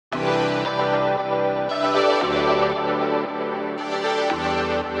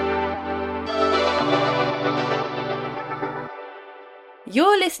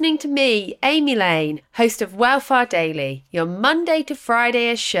You're listening to me, Amy Lane, host of Welfare Daily, your Monday to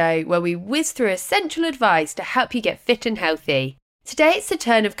Friday-ish show where we whiz through essential advice to help you get fit and healthy. Today it's the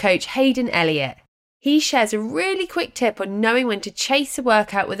turn of Coach Hayden Elliott. He shares a really quick tip on knowing when to chase a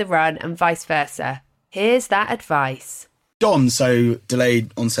workout with a run and vice versa. Here's that advice. DOMS, so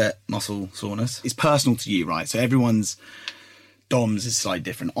delayed onset muscle soreness, is personal to you, right? So everyone's DOMS is slightly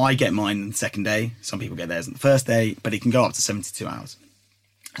different. I get mine on the second day. Some people get theirs on the first day, but it can go up to 72 hours.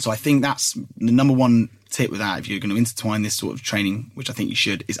 So I think that's the number one tip with that, if you're going to intertwine this sort of training, which I think you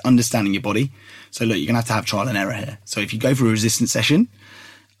should, is understanding your body. So look, you're going to have trial and error here. So if you go for a resistance session,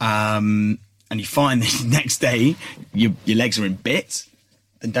 and you find the next day your legs are in bits,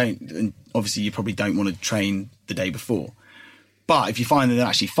 then obviously you probably don't want to train the day before. But if you find that they're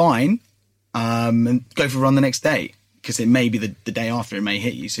actually fine, and go for a run the next day, because it may be the day after it may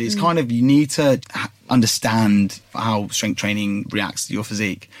hit you. So it's kind of, you need to understand how strength training reacts to your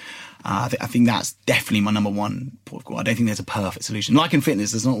physique. I think that's definitely my number one port of call. I don't think there's a perfect solution. Like in fitness,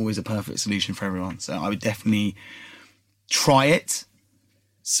 there's not always a perfect solution for everyone. So I would definitely try it,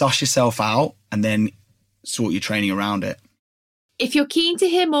 suss yourself out, and then sort your training around it. If you're keen to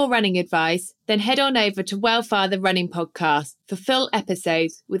hear more running advice, then head on over to Welfare the Running Podcast for full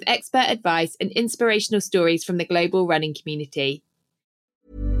episodes with expert advice and inspirational stories from the global running community.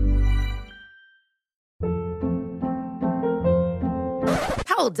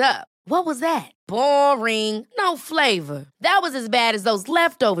 Hold up. What was that? Boring. No flavor. That was as bad as those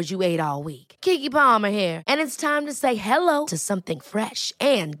leftovers you ate all week. Keke Palmer here, and it's time to say hello to something fresh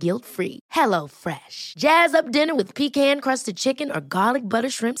and guilt-free. Hello Fresh. Jazz up dinner with pecan-crusted chicken or garlic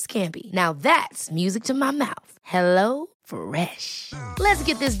butter shrimp scampi. Now that's music to my mouth. Hello Fresh. Let's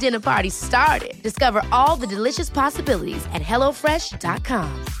get this dinner party started. Discover all the delicious possibilities at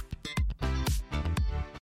HelloFresh.com.